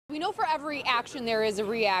We know for every action there is a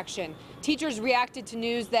reaction. Teachers reacted to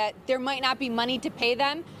news that there might not be money to pay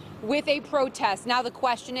them with a protest. Now the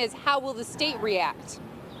question is, how will the state react?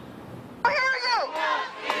 I hear you!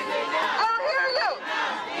 I hear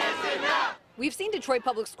you! We've seen Detroit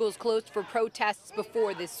public schools closed for protests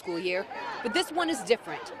before this school year, but this one is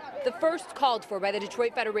different. The first called for by the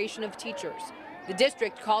Detroit Federation of Teachers. The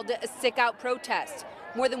district called it a sick-out protest.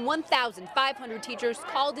 More than 1,500 teachers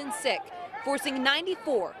called in sick, forcing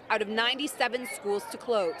 94 out of 97 schools to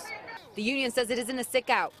close. The union says it isn't a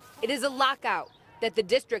sick-out, it is a lockout, that the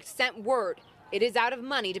district sent word it is out of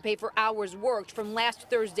money to pay for hours worked from last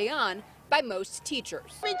Thursday on by most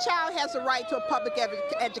teachers. Every child has a right to a public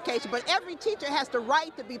education, but every teacher has the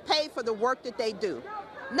right to be paid for the work that they do.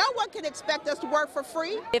 No one can expect us to work for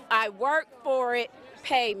free. If I work for it,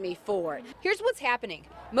 pay me for it. Here's what's happening.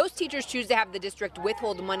 Most teachers choose to have the district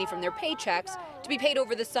withhold money from their paychecks to be paid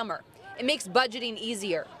over the summer. It makes budgeting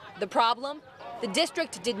easier. The problem? The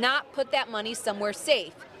district did not put that money somewhere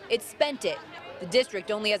safe. It spent it. The district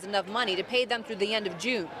only has enough money to pay them through the end of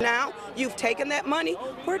June. Now you've taken that money.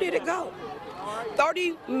 Where did it go?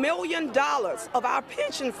 $30 million of our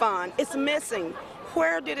pension fund is missing.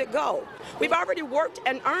 Where did it go? We've already worked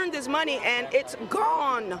and earned this money, and it's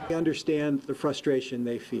gone. I understand the frustration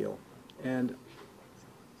they feel, and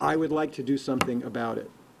I would like to do something about it.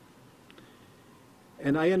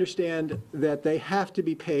 And I understand that they have to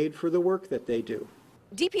be paid for the work that they do.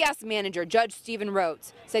 DPS manager Judge Stephen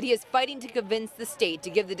Rhodes said he is fighting to convince the state to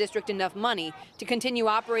give the district enough money to continue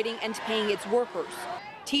operating and paying its workers.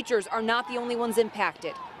 Teachers are not the only ones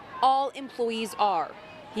impacted. All employees are.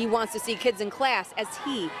 He wants to see kids in class as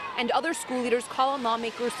he and other school leaders call on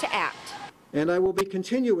lawmakers to act. And I will be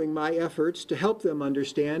continuing my efforts to help them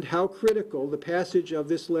understand how critical the passage of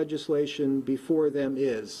this legislation before them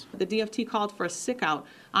is. The DFT called for a sick-out.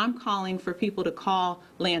 I'm calling for people to call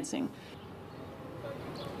Lansing.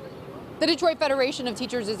 The Detroit Federation of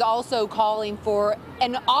Teachers is also calling for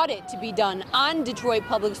an audit to be done on Detroit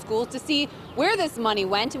public schools to see where this money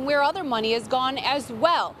went and where other money has gone as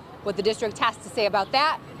well. What the district has to say about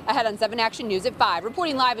that ahead on 7 Action News at 5.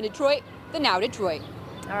 Reporting live in Detroit, the Now Detroit.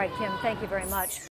 All right, Kim, thank you very much.